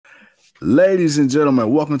Ladies and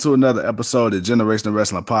gentlemen, welcome to another episode of the Generational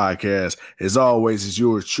Wrestling Podcast. As always, it's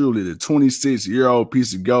yours truly, the 26-year-old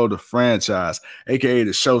piece of gold of franchise, aka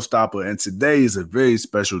the showstopper. And today is a very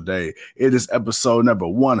special day. It is episode number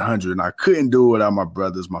 100, and I couldn't do it without my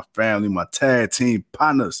brothers, my family, my tag team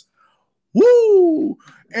partners. Woo!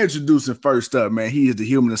 Introducing first up, man, he is the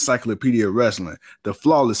human encyclopedia of wrestling, the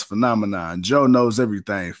flawless phenomenon. Joe knows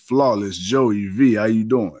everything. Flawless Joey V. How you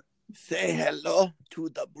doing? Say hello to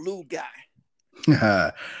the blue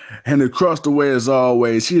guy. And across the way, as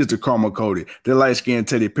always, he is the Karma Cody, the light-skinned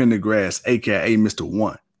Teddy Pendergrass, aka Mr.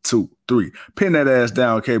 1, 2, 3. Pin that ass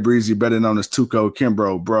down, K Breezy, better known as Tuco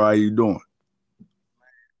Kimbro. Bro, how you doing?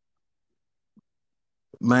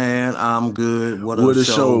 Man, I'm good. What What a a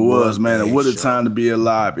show it was, man. And a what a show. time to be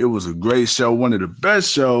alive. It was a great show. One of the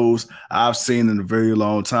best shows I've seen in a very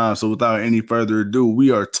long time. So without any further ado,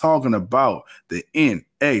 we are talking about the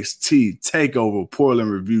NXT Takeover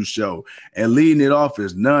Portland Review Show. And leading it off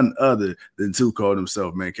is none other than Tuco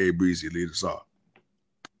himself, man. K Breezy, lead us off.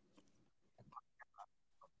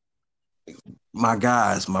 My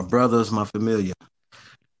guys, my brothers, my familia.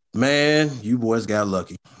 Man, you boys got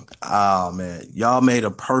lucky. Oh, man. Y'all made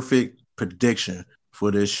a perfect prediction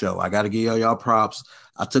for this show. I got to give y'all props.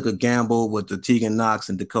 I took a gamble with the Tegan Knox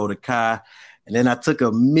and Dakota Kai, and then I took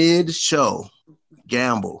a mid-show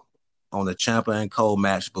gamble on the Ciampa and Cole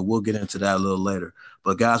match, but we'll get into that a little later.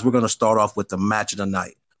 But, guys, we're going to start off with the match of the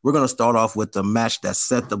night. We're going to start off with the match that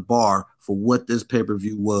set the bar for what this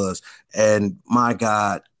pay-per-view was. And, my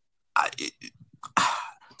God,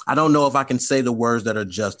 I don't know if I can say the words that are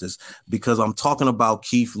justice because I'm talking about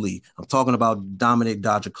Keith Lee. I'm talking about Dominic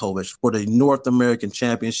Dijakovic for the North American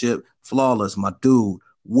Championship. Flawless, my dude.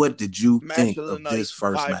 What did you think of this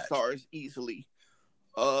first match? 5 stars easily.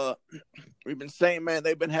 We've been saying, man,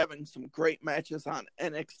 they've been having some great matches on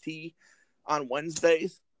NXT on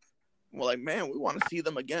Wednesdays. We're like, man, we want to see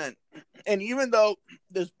them again. And even though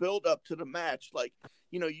this build up to the match, like,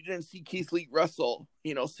 you didn't see Keith Lee wrestle,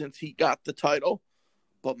 since he got the title.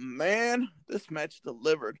 But, man, this match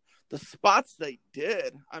delivered. The spots they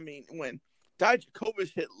did. I mean, when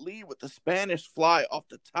Dijakovic hit Lee with the Spanish fly off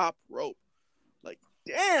the top rope. Like,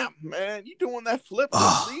 damn, man. You doing that flip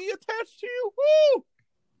with Lee attached to you? Woo!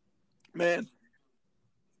 Man.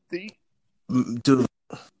 Dude,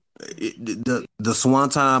 the swan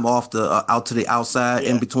time off the out to the outside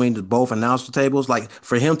in between the both announcer tables, like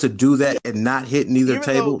for him to do that and not hit neither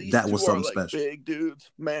table, that was something special. Big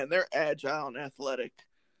dudes, man, they're agile and athletic.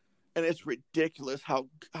 And it's ridiculous how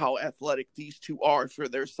athletic these two are for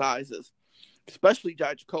their sizes. Especially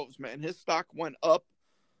Dijakovic, man. His stock went up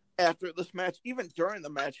after this match. Even during the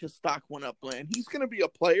match, his stock went up, man. He's going to be a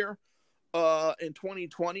player in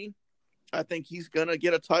 2020. I think he's going to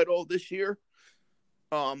get a title this year.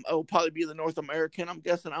 It will probably be the North American, I'm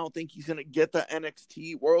guessing. I don't think he's going to get the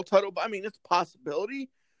NXT World title. But, I mean, it's a possibility.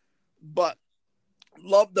 But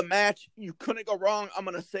love the match. You couldn't go wrong. I'm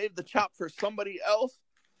going to save the chop for somebody else.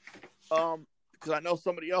 Because I know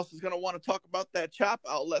somebody else is going to want to talk about that chop.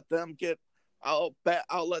 I'll let them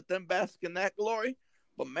bask in that glory.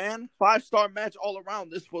 But man, 5-star match all around.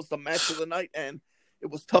 This was the match of the night, and it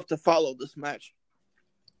was tough to follow this match.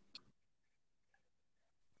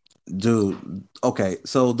 Dude, okay,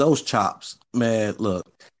 so those chops, man,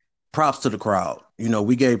 look, props to the crowd.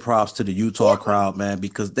 We gave props to the Utah crowd, man,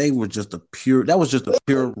 because they were just that was just a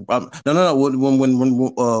pure, no.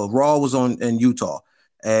 When Raw was on in Utah,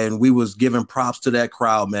 and we was giving props to that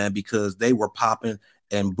crowd, man, because they were popping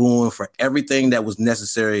and booing for everything that was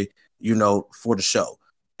necessary, for the show.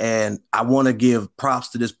 And I want to give props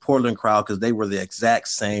to this Portland crowd because they were the exact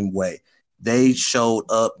same way. They showed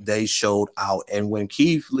up, they showed out. And when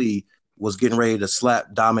Keith Lee was getting ready to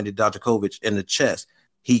slap Dominic Dijakovic in the chest,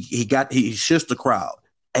 he shushed the crowd.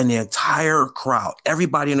 And the entire crowd,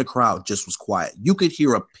 everybody in the crowd just was quiet. You could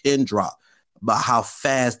hear a pin drop about how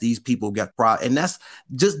fast these people got crowd. And that's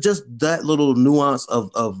just that little nuance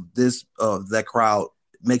of that crowd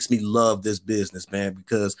makes me love this business, man,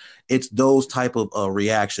 because it's those type of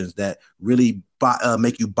reactions that really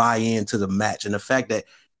make you buy into the match. And the fact that,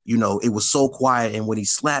 it was so quiet, and when he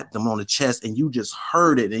slapped them on the chest and you just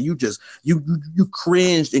heard it and you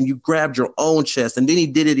cringed and you grabbed your own chest, and then he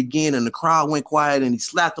did it again and the crowd went quiet and he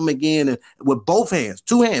slapped them again and with both hands,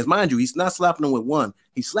 2 hands, mind you, he's not slapping them with one,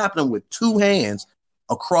 he's slapping them with 2 hands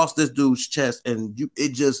across this dude's chest, and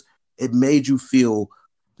it made you feel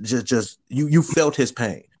you felt his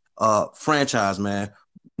pain. Franchise, man,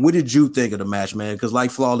 what did you think of the match, man? Because like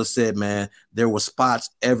Flawless said, man, there were spots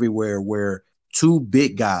everywhere where 2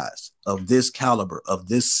 big guys of this caliber, of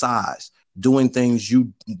this size, doing things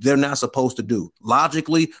they're not supposed to do.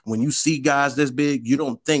 Logically, when you see guys this big, you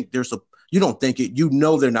don't think it. You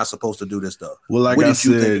know they're not supposed to do this stuff. Well, like What I did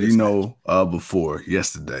you think of said, this match? before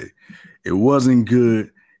yesterday, it wasn't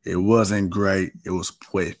good. It wasn't great. It was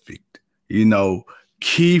perfect. You know,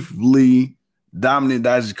 Keith Lee, Dominic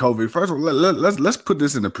Dijakovic. First of all, let's put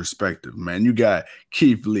this into perspective, man. You got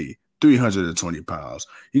Keith Lee, 320 pounds.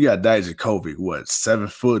 You got Dijakovic, what, 7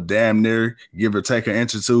 foot, damn near, give or take an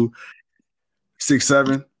inch or two,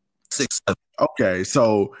 6'7". 6, 7. Okay,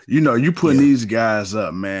 so you putting Yeah. these guys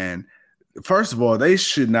up, man. First of all, they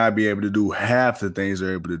should not be able to do half the things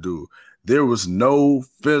they're able to do. There was no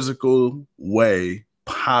physical way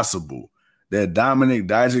possible that Dominic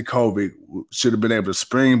Dijakovic should have been able to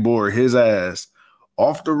springboard his ass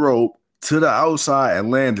off the rope to the outside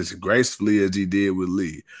and land as gracefully as he did with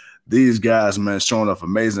Lee. These guys, man, showing off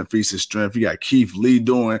amazing feats of strength. You got Keith Lee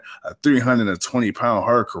doing a 320-pound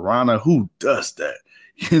hurricanrana. Who does that?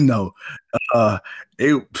 You know, uh,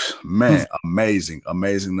 it man, amazing.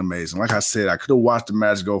 Like I said, I could have watched the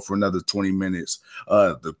match go for another 20 minutes.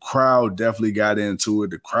 The crowd definitely got into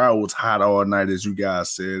it. The crowd was hot all night, as you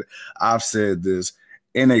guys said. I've said this.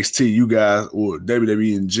 NXT, you guys, or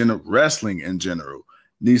WWE in general, wrestling in general,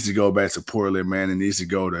 needs to go back to Portland, man. It needs to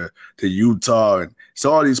go to Utah. And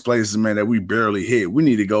so all these places, man, that we barely hit, we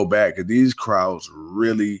need to go back because these crowds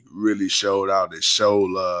really, really showed out. They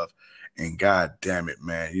showed love. And God damn it,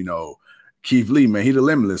 man, Keith Lee, man, he the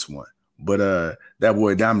limitless one. But that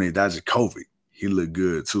boy Dominic Dijakovic, he looked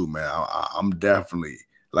good too, man. I'm definitely,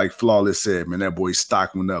 like Flawless said, man, that boy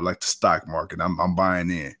stock went up like the stock market. I'm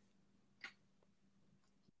buying in.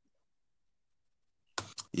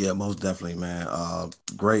 Yeah, most definitely, man.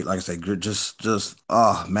 Great, like I said, just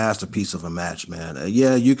masterpiece of a match, man.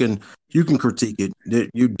 Yeah, you can critique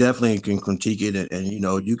it. You definitely can critique it, and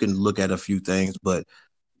you can look at a few things, but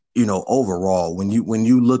overall, when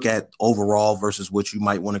you look at overall versus what you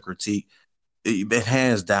might want to critique,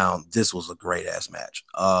 hands down, this was a great ass match.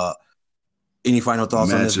 Any final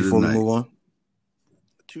thoughts on this Match of the before we night. move on?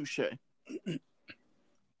 Touche.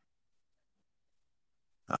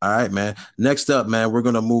 All right, man. Next up, man, we're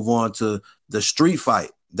gonna move on to the street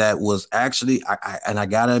fight that was actually, I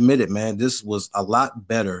gotta admit it, man, this was a lot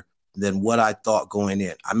better than what I thought going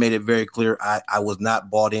in. I made it very clear I was not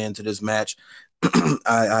bought into this match.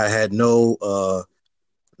 I had no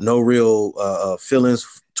real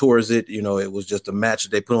feelings towards it. It was just a match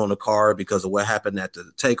that they put on the card because of what happened at the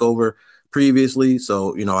Takeover previously.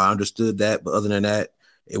 So I understood that, but other than that,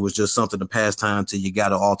 it was just something to pass time till you got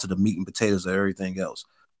to alter the meat and potatoes of everything else.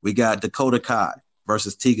 We got Dakota Kai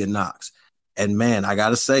versus Tegan Knox. And man, I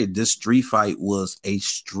gotta say, this street fight was a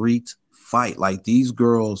street fight. Like, these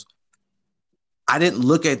girls, I didn't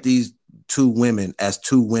look at these two women as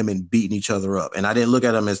two women beating each other up. And I didn't look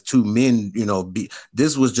at them as two men,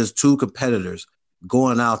 this was just two competitors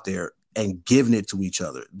going out there and giving it to each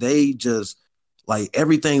other. They just, like,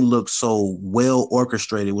 everything looked so well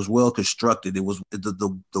orchestrated. It was well constructed. It was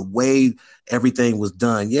the way everything was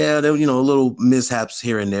done. Yeah, there were, little mishaps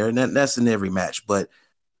here and there, and that's in every match. But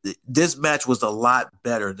this match was a lot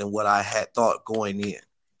better than what I had thought going in.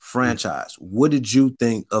 Franchise, what did you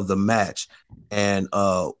think of the match? And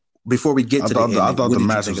before we get to the ending, I thought what the did you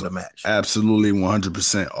match think was of the match? absolutely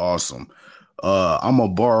 100% awesome. I'm gonna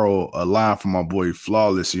borrow a line from my boy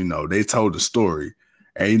Flawless. They told the story,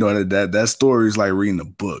 and that story is like reading a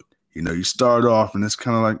book. You start off and it's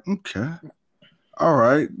kind of like, okay, all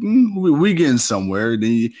right, we getting somewhere.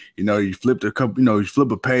 Then you flip a couple, you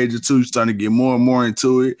flip a page or two, you starting to get more and more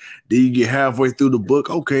into it. Then you get halfway through the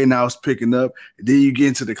book, okay, now it's picking up. Then you get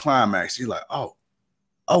into the climax. You're like, oh,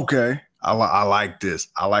 okay, I like this.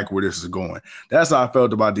 I like where this is going. That's how I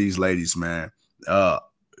felt about these ladies, man. Uh,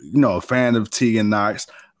 a fan of Tegan Knox,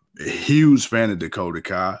 a huge fan of Dakota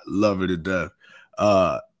Kai, love her to death.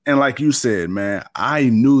 And like you said, man, I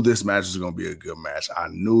knew this match was going to be a good match. I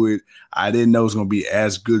knew it. I didn't know it was going to be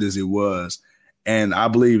as good as it was. And I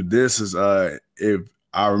believe this is, if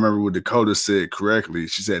I remember what Dakota said correctly,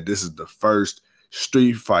 she said this is the first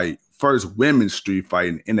women's street fight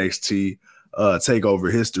in NXT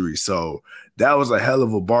takeover history. So that was a hell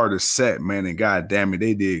of a bar to set, man. And God damn it,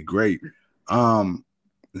 they did great.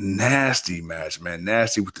 Nasty match, man.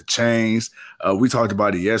 Nasty with the chains. We talked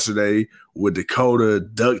about it yesterday with Dakota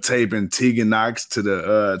duct taping Tegan Knox to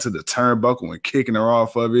the turnbuckle and kicking her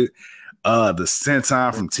off of it. The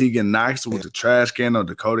senton from Tegan Knox with the trash can on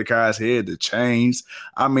Dakota Kai's head, the chains.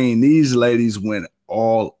 I mean, these ladies went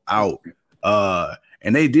all out.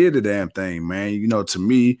 And they did the damn thing, man. To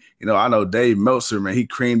me, I know Dave Meltzer, man, he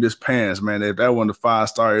creamed his pants, man. If that wasn't a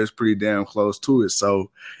 5-star, it was pretty damn close to it. So,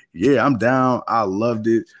 yeah, I'm down. I loved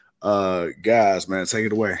it. Guys, man, take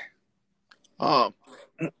it away. Um,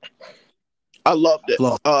 I loved it.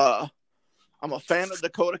 Flaw. I'm a fan of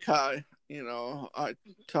Dakota Kai. You know, I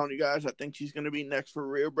telling you guys, I think she's going to be next for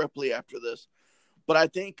Rhea Ripley after this. But I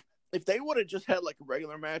think if they would have just had like a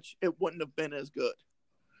regular match, it wouldn't have been as good.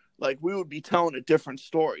 Like we would be telling a different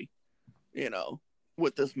story, you know,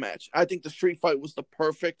 with this match. I think the street fight was the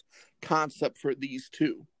perfect concept for these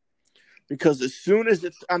two. Because as soon as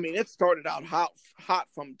it started out hot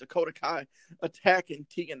from Dakota Kai attacking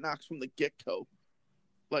Tegan Knox from the get-go.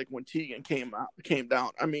 Like when Tegan came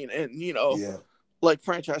down. I mean, and you know, Yeah. like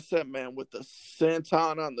Franchise said, man, with the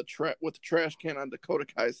senton on with the trash can on Dakota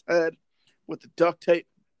Kai's head, with the duct tape.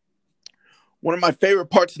 One of my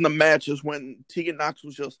favorite parts in the match is when Tegan Knox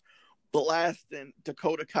was just blasting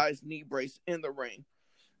Dakota Kai's knee brace in the ring.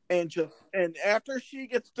 And after she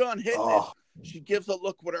gets done hitting it, she gives a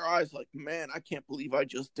look with her eyes like, man, I can't believe I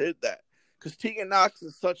just did that. Because Tegan Knox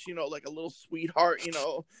is such, you know, like a little sweetheart, you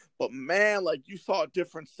know. But, man, like, you saw a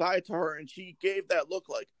different side to her. And she gave that look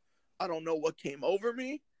like, I don't know what came over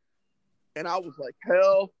me. And I was like,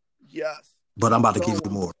 hell yes. But I'm about to give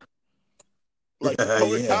you more. Like,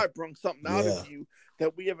 Dakota Kai brings something out of you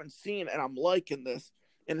that we haven't seen. And I'm liking this.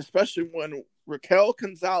 And especially when Raquel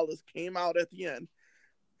Gonzalez came out at the end,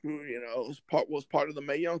 who, you know, was part of the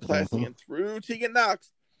Mae Young Classic, and threw Tegan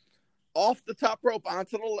Knox off the top rope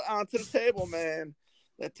onto the table, man.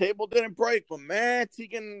 That table didn't break, but man,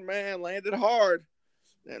 Tegan, man, landed hard.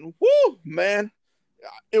 And whoo, man,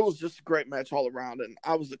 it was just a great match all around. And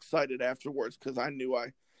I was excited afterwards because I knew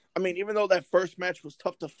I mean, even though that first match was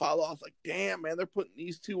tough to follow, I was like, damn, man, they're putting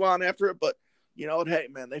these two on after it. But you know what? Hey,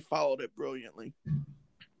 man, they followed it brilliantly.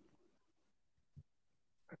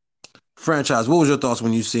 Franchise, what was your thoughts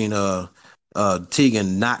when you seen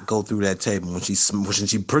Tegan not go through that table when she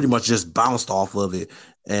pretty much just bounced off of it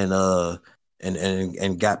and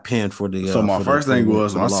got pinned for the So my first thing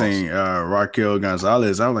was when I seen Raquel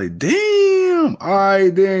Gonzalez, I was like, damn, all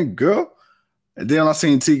right then, girl. And then I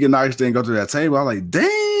seen Tegan Knox didn't go through that table. I was like,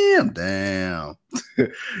 damn.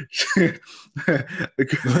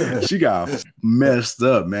 She got messed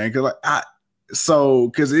up, man.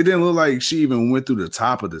 Because it didn't look like she even went through the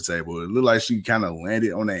top of the table. It looked like she kind of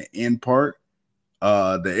landed on that end part,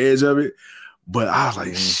 the edge of it. But I was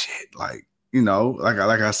like, shit, like, you know, like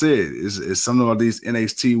I said, it's something about these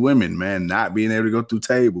NXT women, man, not being able to go through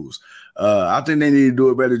tables. I think they need to do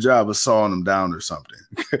a better job of sawing them down or something.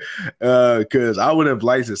 Because I would have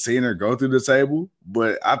liked to seen her go through the table,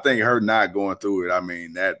 but I think her not going through it, I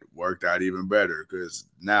mean, that worked out even better because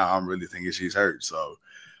now I'm really thinking she's hurt. So,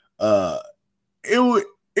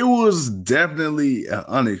 it was definitely an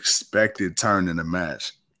unexpected turn in the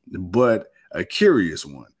match, but a curious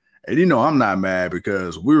one. And you know, I'm not mad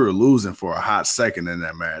because we were losing for a hot second in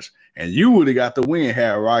that match, and you would have got the win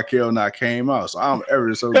had Raquel not came out. So I'm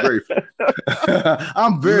ever so grateful.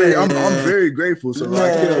 I'm very grateful to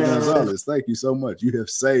Raquel Gonzalez. Thank you so much. You have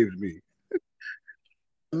saved me.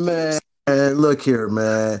 Man, look here,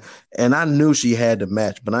 man. And I knew she had the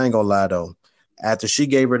match, but I ain't gonna lie though. After she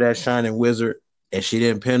gave her that Shining Wizard and she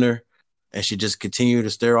didn't pin her and she just continued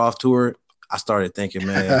to stare off to her, I started thinking,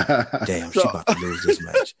 man, damn, she about to lose this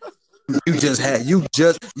match. You just had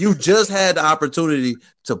the opportunity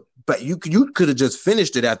to, but you could have just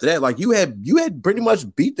finished it after that. Like you had pretty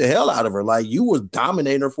much beat the hell out of her. Like you was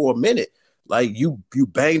dominating her for a minute. Like you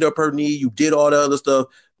banged up her knee, you did all the other stuff.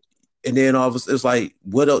 And then all of a sudden, it's like,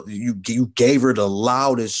 what else? You gave her the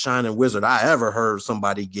loudest Shining Wizard I ever heard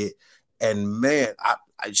somebody get. And man,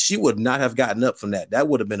 she would not have gotten up from that. That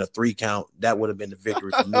would have been a 3 count. That would have been the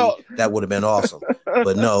victory for me. That would have been awesome.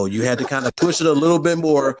 But no, you had to kind of push it a little bit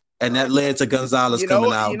more, and that led to Gonzalez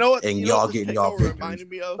coming out and y'all getting y'all victory. Reminded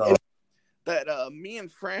me of that me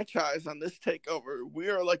and Franchise on this takeover, we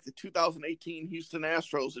are like the 2018 Houston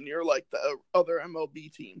Astros, and you're like the other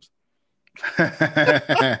MLB teams. Hey,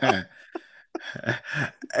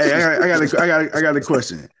 I got a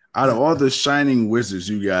question. Out of all the Shining Wizards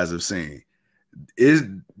you guys have seen,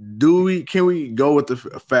 can we go with the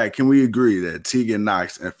fact? Can we agree that Tegan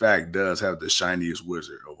Knox, in fact, does have the shiniest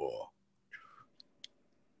wizard of all?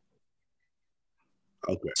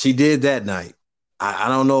 Okay, she did that night. I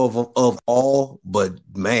don't know of all, but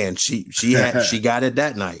man, she got it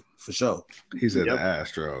that night for sure. He said the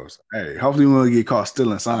Astros. Hey, hopefully we won't get caught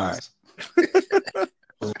stealing signs.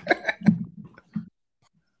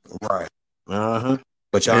 Right.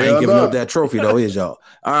 But y'all ain't giving up that trophy though, is y'all?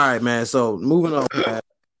 All right, man. So moving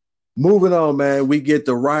on, man. We get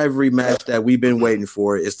the rivalry match that we've been waiting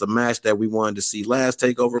for. It's the match that we wanted to see last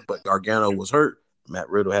takeover, but Gargano was hurt. Matt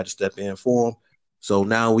Riddle had to step in for him. So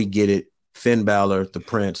now we get it. Finn Balor, the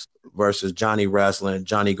Prince, versus Johnny Wrestling,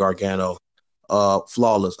 Johnny Gargano.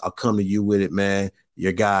 Flawless. I'll come to you with it, man.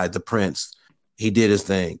 Your guy, the Prince, he did his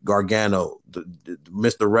thing. Gargano,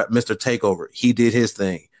 Mr. Takeover, he did his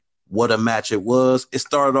thing. What a match it was. It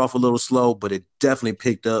started off a little slow, but it definitely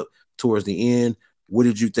picked up towards the end. What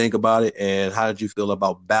did you think about it, and how did you feel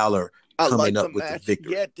about Balor I coming like the up with the match.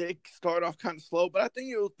 victory? Yeah, it did start off kind of slow, but I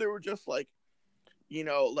think they were just like,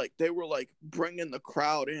 like they were like bringing the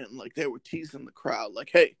crowd in, like they were teasing the crowd, like,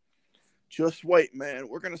 hey, just wait, man.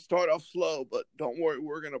 We're gonna start off slow, but don't worry,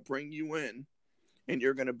 we're gonna bring you in, and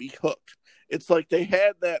you're gonna be hooked. It's like they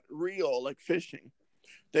had that reel, like fishing.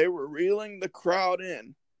 They were reeling the crowd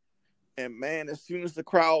in, and man, as soon as the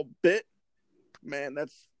crowd bit, man,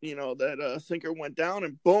 that's that sinker went down,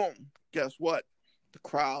 and boom, guess what? The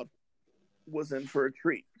crowd was in for a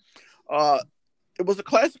treat. Uh, it was a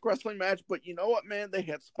classic wrestling match, but you know what, man? They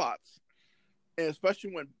had spots, and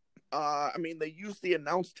especially when, they used the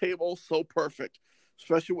announce table so perfect,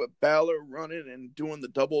 especially with Balor running and doing the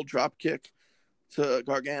double drop kick to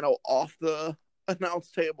Gargano off the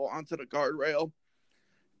announce table onto the guardrail.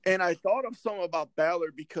 And I thought of something about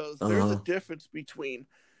Balor because there's a difference between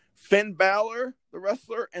Finn Balor, the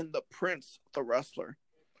wrestler, and the Prince, the wrestler.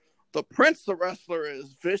 The Prince, the wrestler,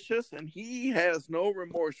 is vicious, and he has no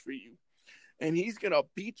remorse for you. And he's going to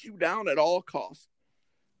beat you down at all costs.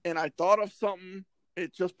 And I thought of something.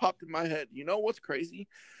 It just popped in my head. You know what's crazy?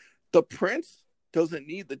 The Prince doesn't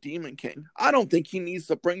need the Demon King. I don't think he needs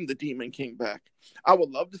to bring the Demon King back. I would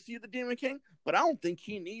love to see the Demon King, but I don't think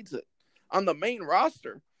he needs it. On the main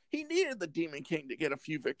roster, he needed the Demon King to get a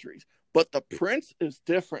few victories. But the Prince is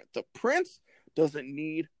different. The Prince doesn't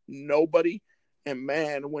need nobody. And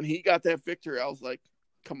man, when he got that victory, I was like,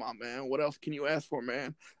 come on, man. What else can you ask for,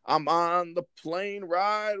 man? I'm on the plane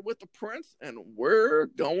ride with the Prince, and we're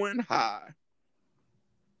going high.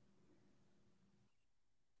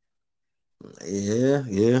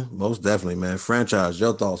 Yeah, most definitely, man. Franchise,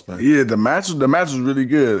 your thoughts, man. Yeah, the match was really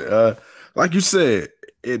good. Like you said,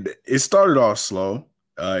 it started off slow.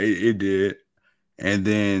 It did. And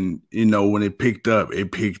then, when it picked up,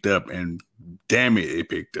 and damn it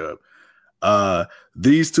picked up.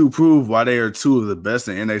 These two prove why they are two of the best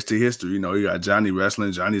in NXT history. You got Johnny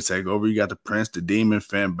Wrestling, Johnny Takeover, you got the Prince, the Demon,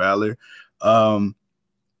 Finn Balor.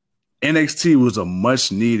 NXT was a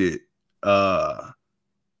much needed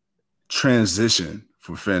transition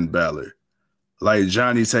for Finn Balor. Like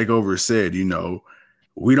Johnny Takeover said,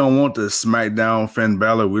 we don't want the SmackDown Finn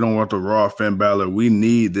Balor. We don't want the Raw Finn Balor. We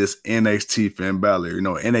need this NXT Finn Balor.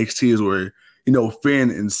 NXT is where,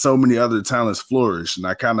 Finn and so many other talents flourish. And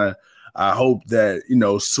I hope that,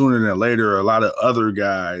 sooner than later, a lot of other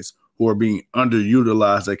guys who are being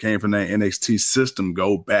underutilized that came from that NXT system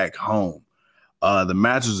go back home. The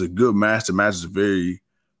match was a good match. The match was very,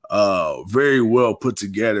 very well put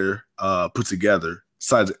together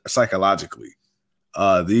psychologically.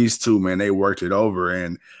 These two, man, they worked it over.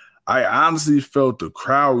 And I honestly felt the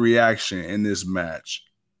crowd reaction in this match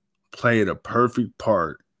played a perfect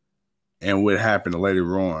part in what happened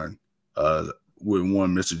later on with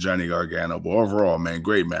one Mr. Johnny Gargano. But overall, man,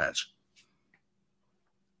 great match.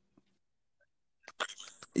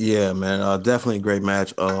 Yeah, man, definitely a great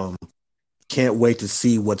match. Can't wait to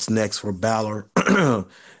see what's next for Balor.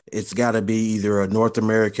 It's got to be either a North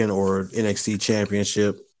American or NXT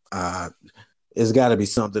Championship. It's got to be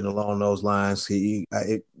something along those lines.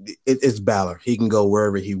 It's Balor. He can go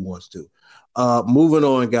wherever he wants to. Moving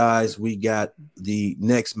on, guys, we got the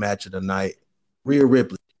next match of the night. Rhea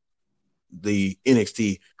Ripley, the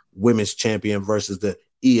NXT Women's Champion, versus the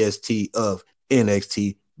EST of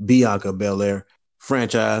NXT, Bianca Belair.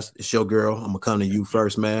 Franchise, it's your girl. I'm gonna come to you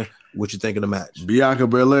first, man. What you think of the match? Bianca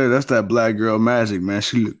Belair, that's that black girl magic, man.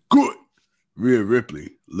 She looked good. Rhea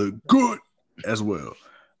Ripley looked good as well.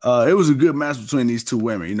 It was a good match between these two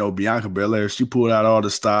women. Bianca Belair, she pulled out all the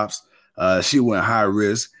stops. She went high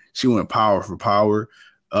risk. She went power for power.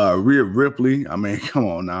 Rhea Ripley, I mean, come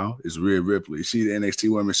on now. It's Rhea Ripley. She the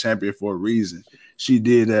NXT Women's Champion for a reason. She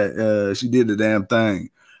did that. She did the damn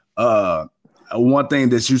thing. One thing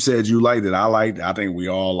that you said you liked that I liked, I think we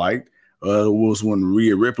all liked, was when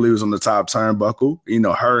Rhea Ripley was on the top turnbuckle.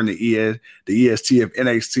 Her and the EST of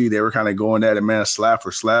NXT, they were kind of going at it, man, slap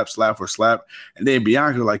for slap, slap for slap. And then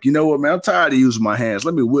Bianca like, you know what, man, I'm tired of using my hands.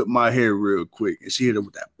 Let me whip my hair real quick. And she hit it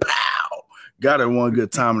with that pow. Got her one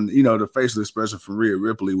good time. And, the facial expression from Rhea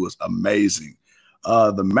Ripley was amazing.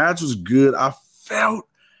 The match was good. I felt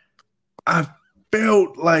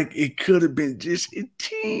like it could have been just a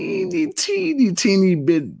teeny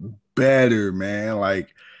bit better, man.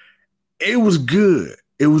 Like, it was good.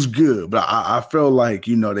 it was good, but I felt like,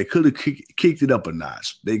 they could have kicked it up a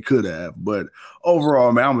notch. They could have, but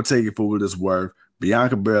overall, man, I'm gonna take it for what it's worth.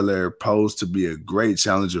 Bianca Belair posed to be a great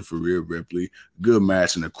challenger for Rhea Ripley. Good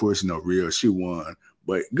match, and of course, Rhea, she won.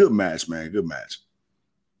 But good match, man. Good match.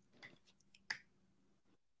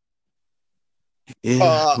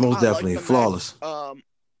 Yeah, most I like definitely the match. flawless.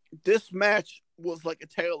 This match was like a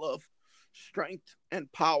tale of strength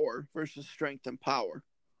and power versus strength and power.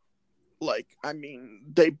 Like, I mean,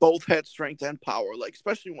 they both had strength and power. Like,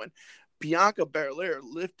 especially when Bianca Belair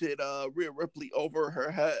lifted Rhea Ripley over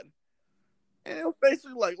her head, and it was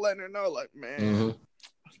basically like letting her know, like, man,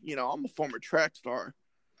 Mm-hmm. I'm a former track star.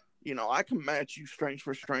 I can match you strength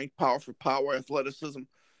for strength, power for power, athleticism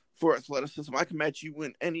for athleticism. I can match you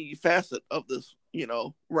in any facet of this,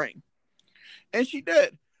 ring. And she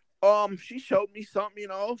did. She showed me something,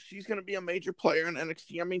 she's gonna be a major player in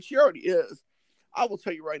NXT. I mean, she already is. I will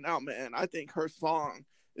tell you right now, man, I think her song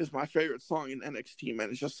is my favorite song in NXT, man.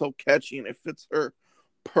 It's just so catchy and it fits her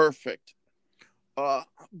perfect.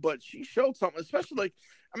 But she showed something, especially like,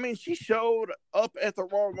 I mean, she showed up at the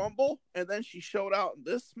Royal Rumble and then she showed out in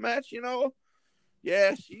this match,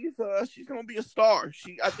 Yeah, she's gonna be a star.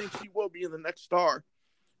 I think she will be in the next star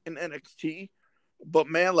in NXT. But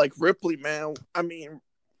man, like Ripley, man, I mean,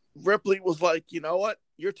 Ripley was like, you know what?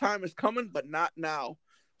 Your time is coming, but not now.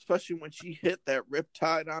 Especially when she hit that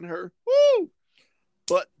riptide on her. Woo!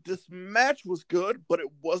 But this match was good, but it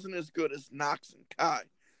wasn't as good as Knox and Kai.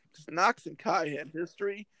 Because Knox and Kai had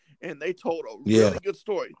history, and they told a Yeah, really good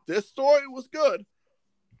story. This story was good,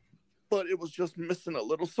 but it was just missing a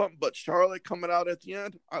little something. But Charlotte coming out at the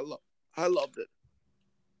end, I loved it.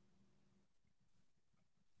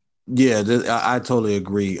 yeah, I totally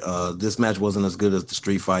agree. This match wasn't as good as the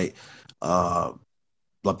street fight. Uh,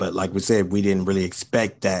 but like we said, we didn't really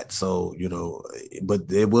expect that. So, but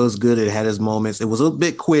it was good. It had its moments. It was a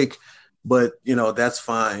bit quick, but that's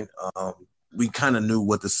fine. We kind of knew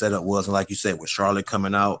what the setup was. And like you said, with Charlotte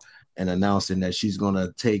coming out and announcing that she's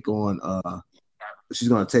gonna take on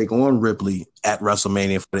Ripley at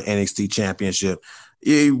WrestleMania for the NXT championship.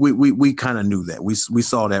 Yeah, we kind of knew that. We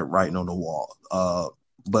saw that writing on the wall.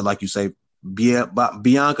 But like you say,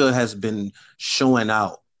 Bianca has been showing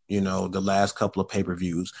out, the last couple of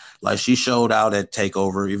pay-per-views. Like she showed out at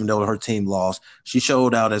Takeover, even though her team lost. She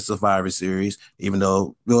showed out at Survivor Series, even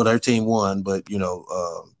though her team won, but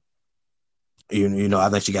I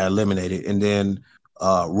think she got eliminated. And then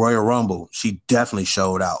Royal Rumble, she definitely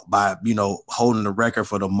showed out by, holding the record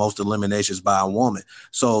for the most eliminations by a woman.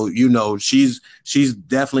 So, she's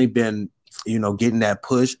definitely been, getting that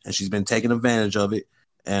push, and she's been taking advantage of it.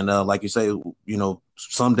 And like you say,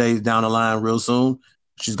 some days down the line, real soon,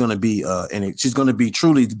 she's gonna be and she's gonna be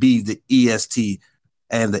truly be the EST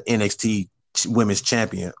and the NXT women's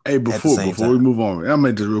champion Hey, at the same before we time. move on, I'll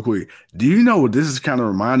make this real quick. Do you know what this is kind of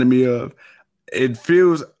reminding me of? It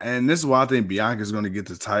feels, and this is why I think Bianca's going to get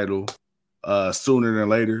the title sooner than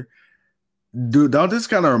later. Dude, don't this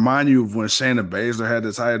kind of remind you of when Shayna Baszler had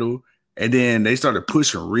the title, and then they started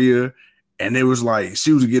pushing Rhea, and it was like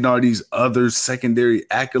she was getting all these other secondary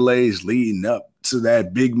accolades leading up to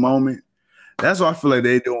that big moment. That's what I feel like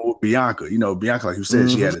they're doing with Bianca. Bianca, like you said,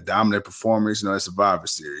 she Mm-hmm. had a dominant performance, at Survivor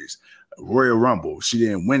Series, Royal Rumble. She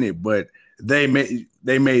didn't win it, but they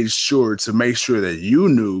made sure to make sure that you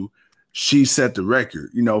knew she set the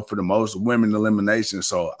record, for the most women elimination.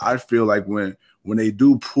 So I feel like when they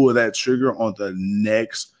do pull that trigger on the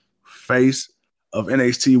next face of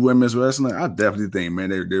NXT women's wrestling, I definitely think, man,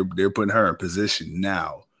 they're putting her in position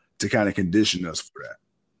now to kind of condition us for that.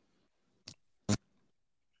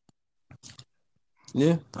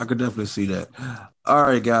 Yeah, I could definitely see that. All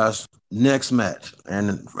right, guys. Next match,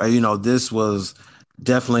 and this was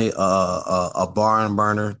definitely a barn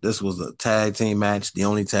burner. This was a tag team match, the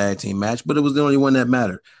only tag team match, but it was the only one that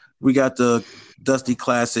mattered. We got the Dusty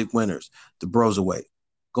Classic winners, the Broserweight,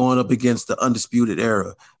 going up against the Undisputed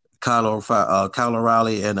Era, Kyle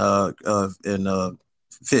O'Reilly and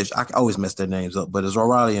Fish. I always mess their names up, but it's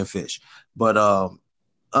O'Reilly and Fish. But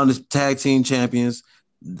under tag team champions.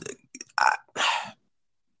 I,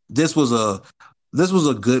 this was a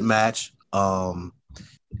good match.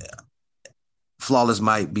 Flawless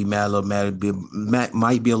might be mad a little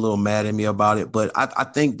might be a little mad at me about it, but I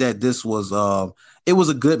think that this was it was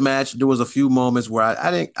a good match. There was a few moments where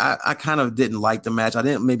I kind of didn't like the match. I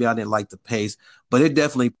didn't like the pace, but it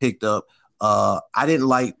definitely picked up. I didn't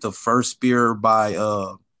like the first spear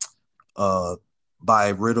uh by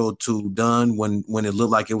Riddle to Dunn when it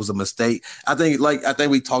looked like it was a mistake. I think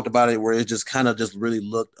we talked about it where it just kind of just really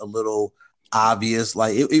looked a little obvious.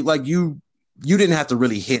 Like like you didn't have to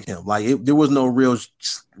really hit him. Like there was no real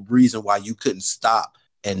reason why you couldn't stop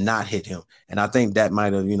and not hit him. And I think that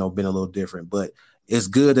might have, been a little different. But it's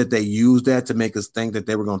good that they used that to make us think that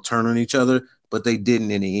they were going to turn on each other, but they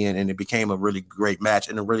didn't in the end, and it became a really great match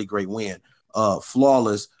and a really great win.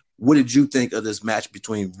 Flawless. What did you think of this match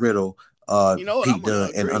between Riddle, You know what? I'm Pete going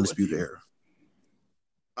to Dunne, and agree with Undisputed you. Era?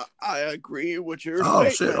 I agree with your Oh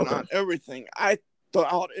shit. statement Okay. on everything. I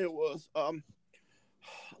thought it was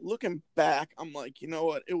looking back, I'm like, you know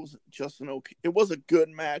what? It was just an okay. It was a good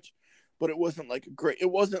match, but it wasn't like a great. It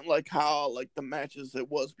wasn't like how like the matches it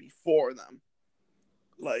was before them.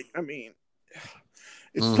 Like, I mean,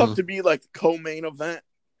 it's tough Mm-hmm. to be like the co-main event,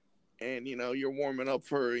 and you're warming up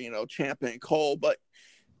for Ciampa and Cole, but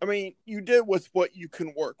I mean, you did with what you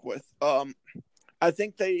can work with. I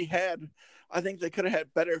think they had. I think they could have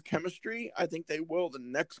had better chemistry. I think they will the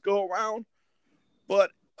next go around.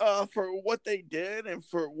 But for what they did and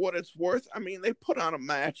for what it's worth, I mean, they put on a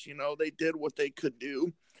match. They did what they could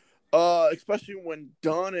do. Especially when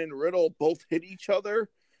Dunn and Riddle both hit each other,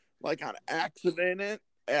 like on accident.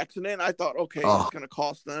 I thought, okay, Oh, it's gonna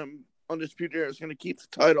cost them. Undisputed Era is gonna keep the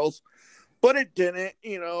titles, but it didn't.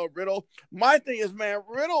 Riddle. My thing is, man,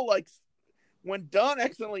 Riddle like when Dunn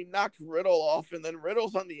accidentally knocked Riddle off, and then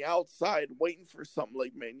Riddle's on the outside waiting for something.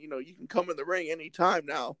 Like, man, you can come in the ring anytime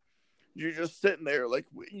now. You're just sitting there, like,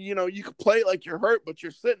 you could play like you're hurt, but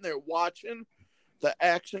you're sitting there watching the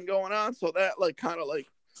action going on. So that, like, kind of like,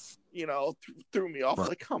 threw me off. right.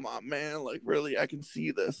 Like, come on, man. Like, really, I can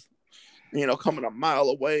see this, coming a mile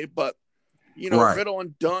away. But, Right. Riddle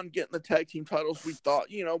and Dunn getting the tag team titles, we thought,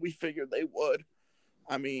 we figured they would.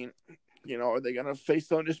 I mean, are they going to face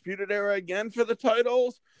the Undisputed Era again for the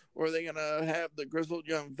titles? Or are they going to have the grizzled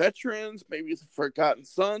young veterans, maybe the Forgotten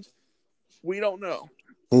Sons? We don't know.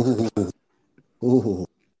 Ooh, ooh.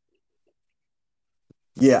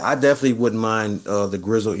 Yeah, I definitely wouldn't mind the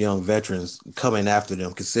grizzled young veterans coming after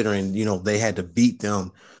them, considering they had to beat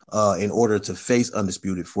them in order to face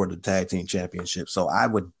Undisputed for the tag team championship. So I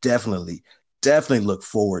would definitely look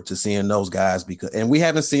forward to seeing those guys and we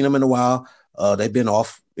haven't seen them in a while. They've been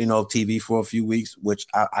off, TV for a few weeks, which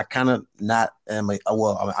I kind of not am.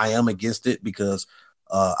 Well, I am against it because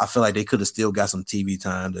I feel like they could have still got some TV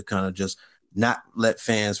time to kind of just not let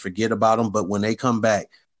fans forget about them. But when they come back,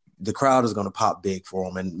 the crowd is going to pop big for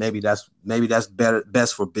them, and maybe that's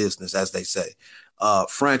best for business, as they say.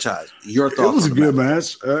 Franchise, your It thoughts was on a the good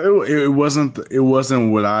match? match. It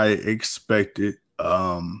wasn't what I expected.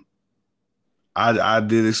 I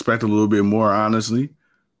did expect a little bit more, honestly.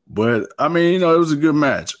 But I mean, it was a good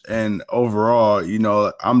match. And overall,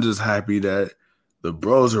 I'm just happy that the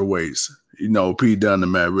Broserweights, Pete Dunne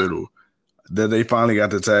and Matt Riddle, that they finally got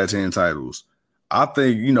the tag team titles. I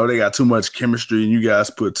think, they got too much chemistry and you guys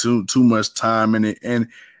put too much time in it. And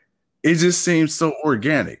it just seems so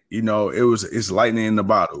organic. It's lightning in the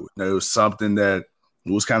bottle. It was something that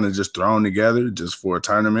was kind of just thrown together just for a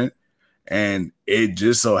tournament. And it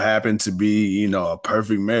just so happened to be, a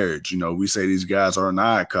perfect marriage. We say these guys are an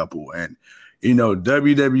odd couple. And,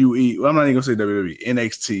 WWE, well, I'm not even gonna say WWE,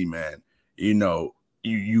 NXT, man.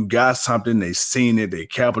 You got something, they seen it, they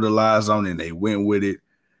capitalized on it, and they went with it.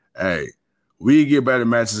 Hey, we get better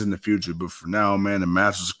matches in the future, but for now, man, the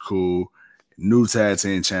match was cool. New tag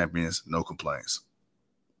team champions, no complaints.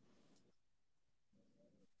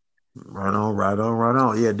 Right on, right on, right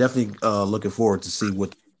on. Yeah, definitely looking forward to see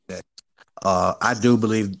what. I do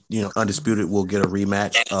believe Undisputed will get a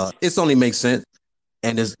rematch. It's only makes sense,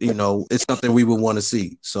 and it's something we would want to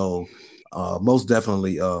see. So most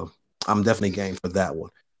definitely, I'm definitely game for that one.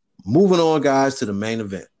 Moving on, guys, to the main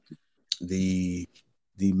event, the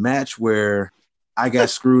the match where I got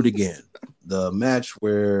screwed again. The match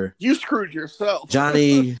where You screwed yourself.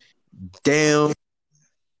 Johnny, damn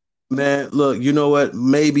man, look, you know what?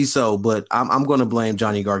 Maybe so, but I'm gonna blame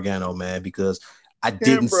Johnny Gargano, man, because I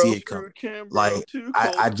didn't see Cambro it coming. screwed Cambro. Like Too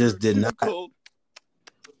I cold just screwed did too not. cold.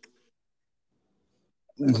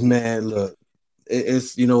 Man, look,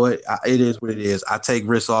 it's what it is. What it is. I take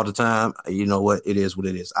risks all the time. You know what? It is what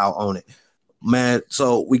it is. I'll own it, man.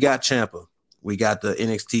 So we got Champa, we got the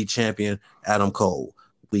NXT champion Adam Cole,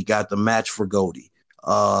 we got the match for Goldie.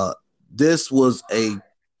 Uh, this was a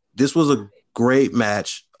this was a great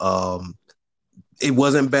match. It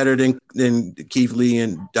wasn't better than Keith Lee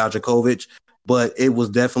and Djokovic, but it was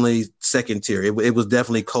definitely second tier. It was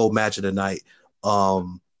definitely Cole match of the night.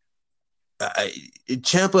 Um, I,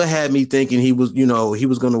 Champa had me thinking he was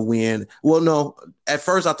going to win. Well, no, at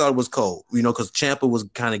first I thought it was Cole, because Champa was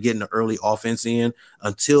kind of getting the early offense in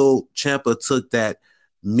until Champa took that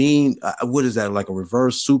mean, what is that, like a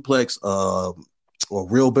reverse suplex, or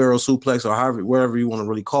real barrel suplex, or however, whatever you want to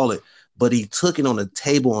really call it. But he took it on the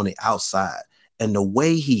table on the outside, and the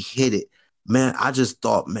way he hit it, man, I just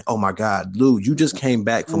thought, man, oh my God, Lou, you just came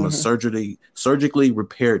back from a Hmm. surgically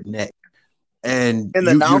repaired neck, and And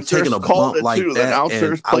the you're taking announcers a called bump it like too. The that. And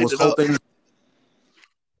announcers I played was it up. hoping,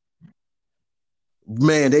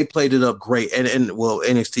 man, they played it up great. And well,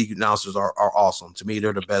 NXT announcers are awesome. To me,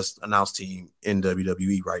 they're the best announced team in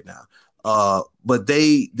WWE right now. But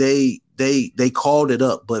they called it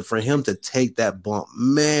up. But for him to take that bump,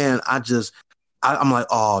 man, I'm like,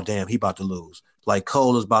 oh damn, he about to lose. Like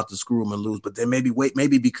Cole is about to screw him and lose, but then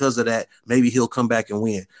maybe because of that, maybe he'll come back and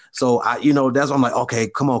win. So that's why I'm like, okay,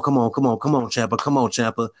 come on,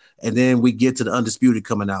 Champa. And then we get to the undisputed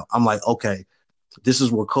coming out. I'm like, okay, this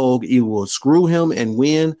is where Cole either will screw him and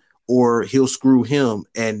win, or he'll screw him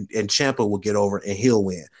and Ciampa will get over and he'll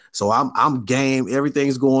win. So I'm game.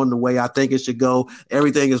 Everything's going the way I think it should go.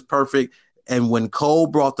 Everything is perfect. And when Cole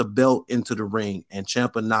brought the belt into the ring and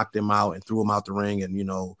Ciampa knocked him out and threw him out the ring and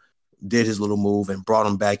did his little move and brought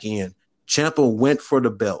him back in, Ciampa went for the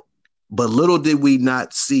belt. But little did we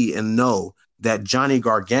not see and know that Johnny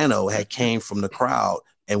Gargano had came from the crowd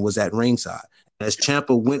and was at ringside. As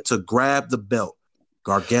Ciampa went to grab the belt,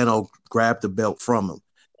 Gargano grabbed the belt from him.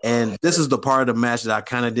 And this is the part of the match that I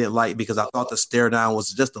kind of didn't like because I thought the stare down was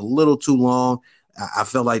just a little too long. I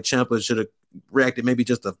felt like Ciampa should have reacted maybe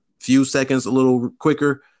just a few seconds a little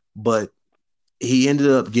quicker, but he ended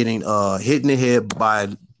up getting hit in the head by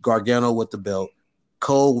Gargano with the belt.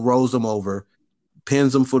 Cole rolls him over,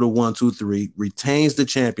 pins him for the 1, 2, 3, retains the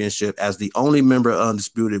championship as the only member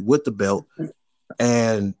undisputed with the belt.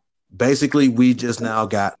 And basically, we just now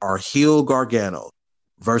got our heel Gargano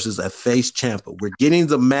versus a face Ciampa. We're getting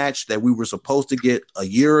the match that we were supposed to get a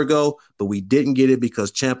year ago, but we didn't get it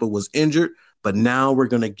because Ciampa was injured. But now we're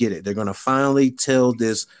going to get it. They're going to finally tell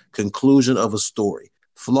this conclusion of a story.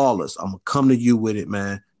 Flawless. I'm going to come to you with it,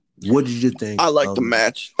 man. What did you think I like of the the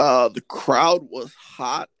match? match. The crowd was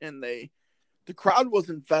hot, and the crowd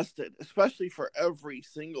was invested, especially for every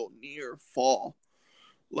single near fall.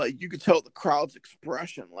 Like you could tell the crowd's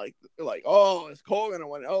expression, like oh, is Cole gonna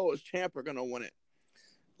win? Oh, is Ciampa gonna win it?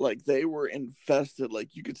 Like they were invested.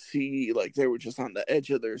 Like you could see, like they were just on the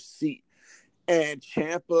edge of their seat. And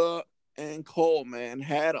Ciampa and Cole, man,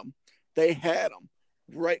 had them. They had them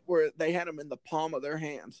right where they had them in the palm of their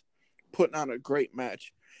hands, putting on a great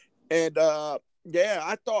match. And yeah,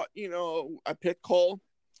 I thought, I picked Cole.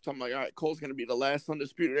 So I'm like, all right, Cole's gonna be the last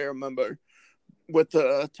undisputed era member with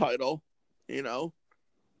the title. You know,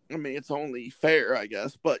 I mean, it's only fair, I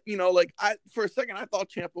guess. But like I for a second, I thought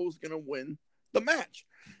Ciampa was gonna win the match.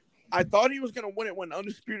 I thought he was gonna win it when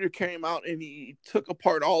Undisputed came out and he took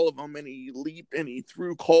apart all of them and he leaped and he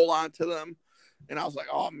threw Cole onto them. And I was like,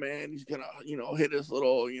 oh man, he's gonna, hit his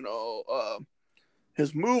little,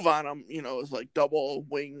 his move on him, is like double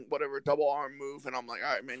wing, whatever, double arm move. And I'm like,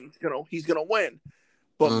 all right, man, he's gonna win.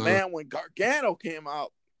 But Mm-hmm. man, when Gargano came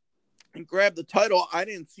out and grabbed the title, I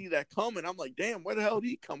didn't see that coming. I'm like, damn, where the hell did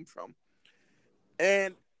he come from?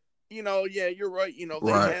 And yeah, you're right. They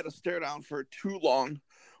Right. had a stare down for too long.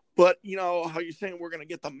 But how you're saying we're gonna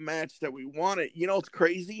get the match that we wanted. It's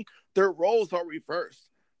crazy. Their roles are reversed.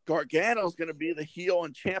 Gargano's gonna be the heel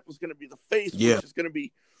and Ciampa's gonna be the face, Yeah. which is gonna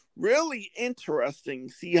be really interesting.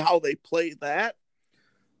 See how they play that.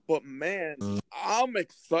 But man, I'm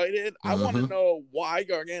excited. I want to Mm-hmm. know why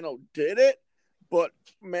Gargano did it. But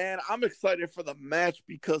man, I'm excited for the match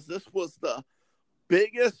because this was the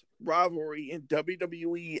biggest rivalry in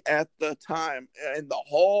WWE at the time, and the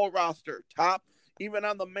whole roster, top, even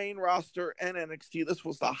on the main roster and NXT. This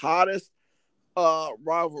was the hottest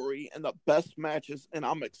rivalry and the best matches, and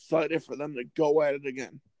I'm excited for them to go at it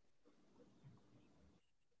again.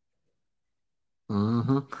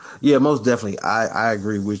 Mm-hmm. Yeah, most definitely. I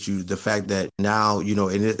agree with you. The fact that now,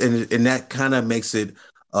 and that kind of makes it,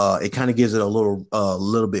 it kind of gives it a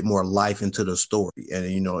little bit more life into the story,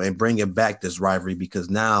 and and bringing back this rivalry because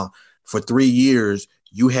now for 3 years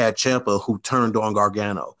you had Ciampa who turned on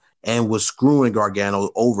Gargano and was screwing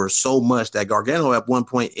Gargano over so much that Gargano at one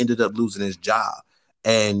point ended up losing his job,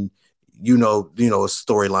 and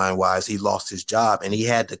storyline wise he lost his job and he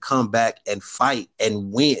had to come back and fight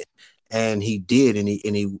and win, and he did, and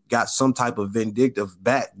he got some type of vindictive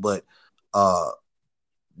back. But uh,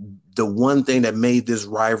 the one thing that made this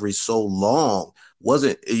rivalry so long was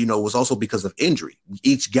also because of injury.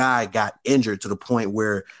 Each guy got injured to the point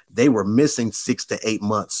where they were missing 6 to 8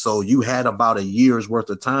 months. So you had about a year's worth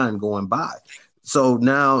of time going by. So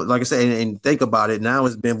now, like I said, and think about it, now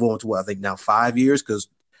it's been going to what I think now 5 years because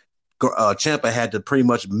Ciampa had to pretty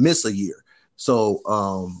much miss a year. So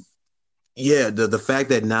yeah, the fact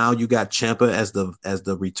that now you got Ciampa as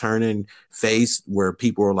the returning face, where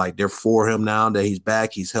people are like they're for him now that he's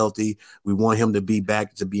back, he's healthy. We want him to be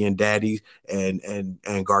back to being daddy, and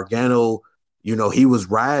Gargano, he was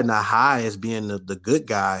riding a high as being the good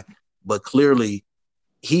guy, but clearly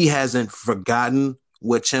he hasn't forgotten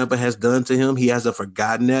what Ciampa has done to him. He hasn't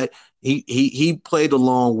forgotten that. He played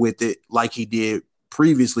along with it like he did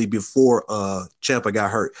previously before Ciampa got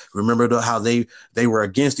hurt. Remember how they were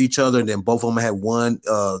against each other, and then both of them had won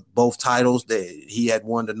both titles. That he had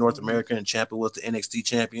won the North American, and Ciampa was the NXT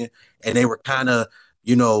champion, and they were kind of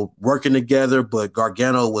working together. But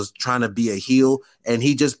Gargano was trying to be a heel, and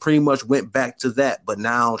he just pretty much went back to that. But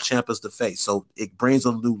now Ciampa's the face, so it brings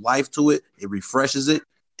a new life to it. It refreshes it.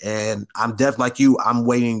 And I'm definitely like you. I'm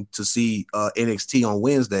waiting to see NXT on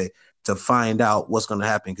Wednesday to find out what's going to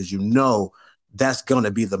happen, because that's going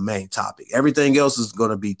to be the main topic. Everything else is going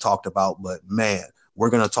to be talked about, but man, we're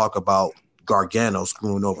going to talk about Gargano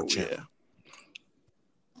screwing over Ciampa.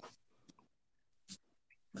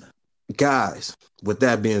 Yeah. Guys, with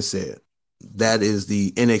that being said, that is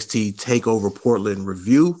the NXT Takeover Portland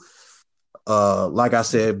review. Like I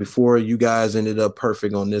said before, you guys ended up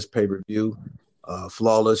perfect on this pay-per-view.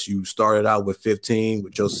 Flawless. You started out with 15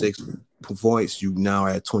 with your 6 points. You now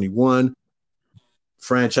at 21.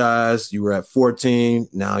 Franchise, you were at 14.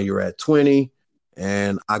 Now you're at 20.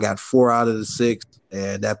 And I got 4 out of the 6,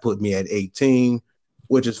 and that put me at 18,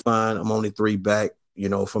 which is fine. I'm only 3 back,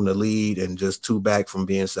 from the lead, and just 2 back from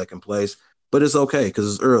being second place. But it's okay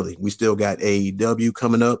because it's early. We still got AEW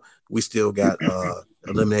coming up. We still got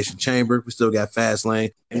Elimination Chamber. We still got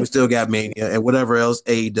Fastlane, and we still got Mania, and whatever else,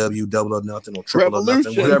 AEW, Double or Nothing or Triple or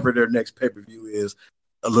Nothing, whatever their next pay-per-view is,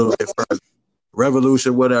 a little bit further.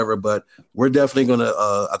 Revolution, whatever. But we're definitely gonna.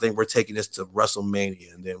 I think we're taking this to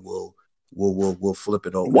WrestleMania, and then we'll flip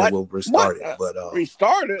it over. We'll restart it. But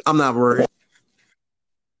restart it. I'm not worried.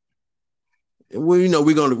 We'll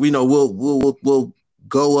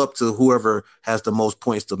go up to whoever has the most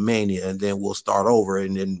points to Mania, and then we'll start over,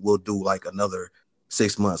 and then we'll do like another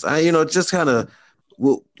 6 months. Just kind of.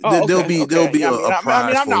 There'll be a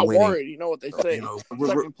prize I'm for not winning. worried. You know what they say?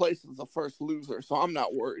 Second place is the first loser, so I'm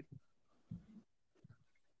not worried.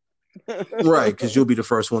 Right, because you'll be the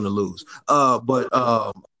first one to lose.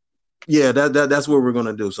 Yeah, that's what we're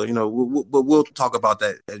gonna do. So we'll talk about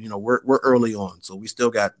that. We're early on, so we still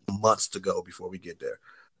got months to go before we get there.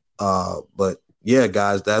 But yeah,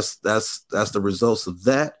 guys, that's the results of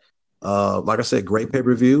that. Like I said, great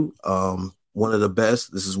pay-per-view. One of the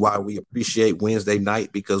best. This is why we appreciate Wednesday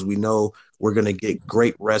night, because we know we're gonna get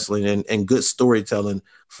great wrestling and good storytelling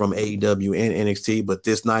from AEW and NXT. But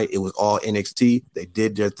this night it was all NXT. They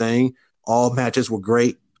did their thing. All matches were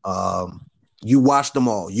great. You watched them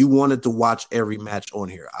all. You wanted to watch every match on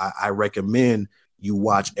here. I recommend you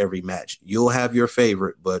watch every match. You'll have your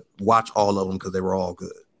favorite, but watch all of them because they were all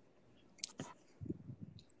good.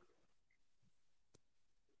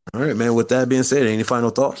 All right, man. With that being said, any final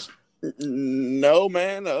thoughts? No,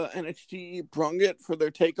 man. NXT brung it for their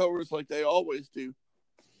takeovers like they always do.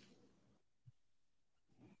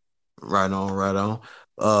 Right on.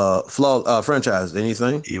 Franchise,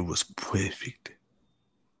 anything? It was perfect.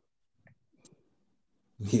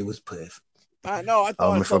 It was perfect. I know. I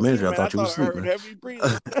thought for a minute, I thought you were I heard heavy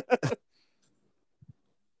breathing.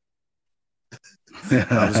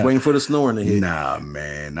 I was waiting for the snoring to hit. Nah,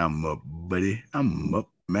 man. I'm up, buddy. I'm up,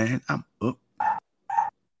 man. I'm up.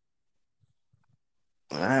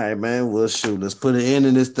 All right, man. Well, shoot. Let's put an end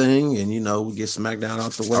in this thing, and we get SmackDown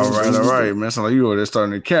out the way. All right, man. Sound like you were there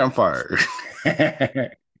starting a campfire.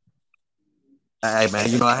 Hey,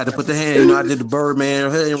 man. I had to put the hand. I did the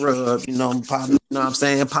Birdman hand rub. Partner. You know what I'm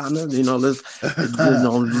saying, partner? Let's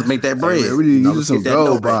make that bread. Hey, man, we need to use some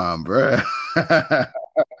gold bomb, bro. That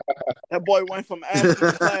boy went from ashy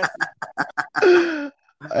to classy.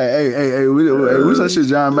 Hey, what's that shit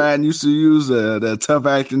John Madden used to use? That tough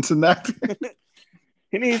acting tonight.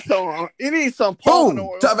 He needs some palm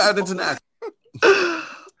oil. Tough acting tonight.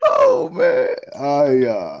 Oh man.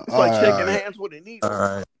 Yeah. It's like shaking hands with a needle. All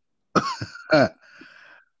right.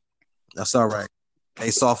 That's all right.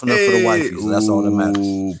 They soften up for the wifey, so that's all that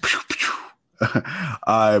matters.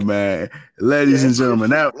 All right, man. Ladies and gentlemen,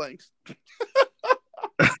 now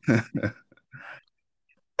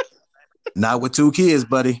not with 2 kids,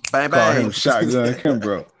 buddy. Bang call bang. him Shotgun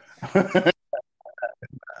Kimbro.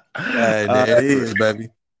 Hey, there it is, baby.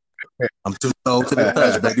 I'm too cold to the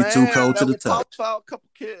touch, baby. Too cold to the touch. Out a couple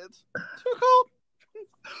kids. Too cold.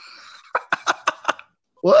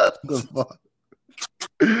 What the fuck?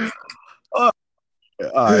 All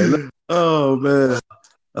right. Oh man.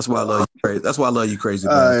 That's why I love you, crazy. That's why I love you, crazy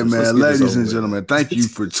All right, bastards. Let's man. get this Ladies over and with. gentlemen, thank you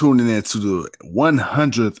for tuning in to the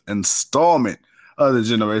 100th installment of the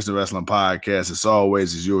Generation Wrestling Podcast. As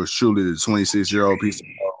always, is yours truly, the 26-year-old piece of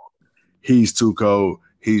cold. He's too cold.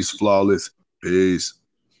 He's flawless. Peace.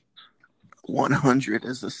 100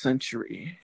 is a century.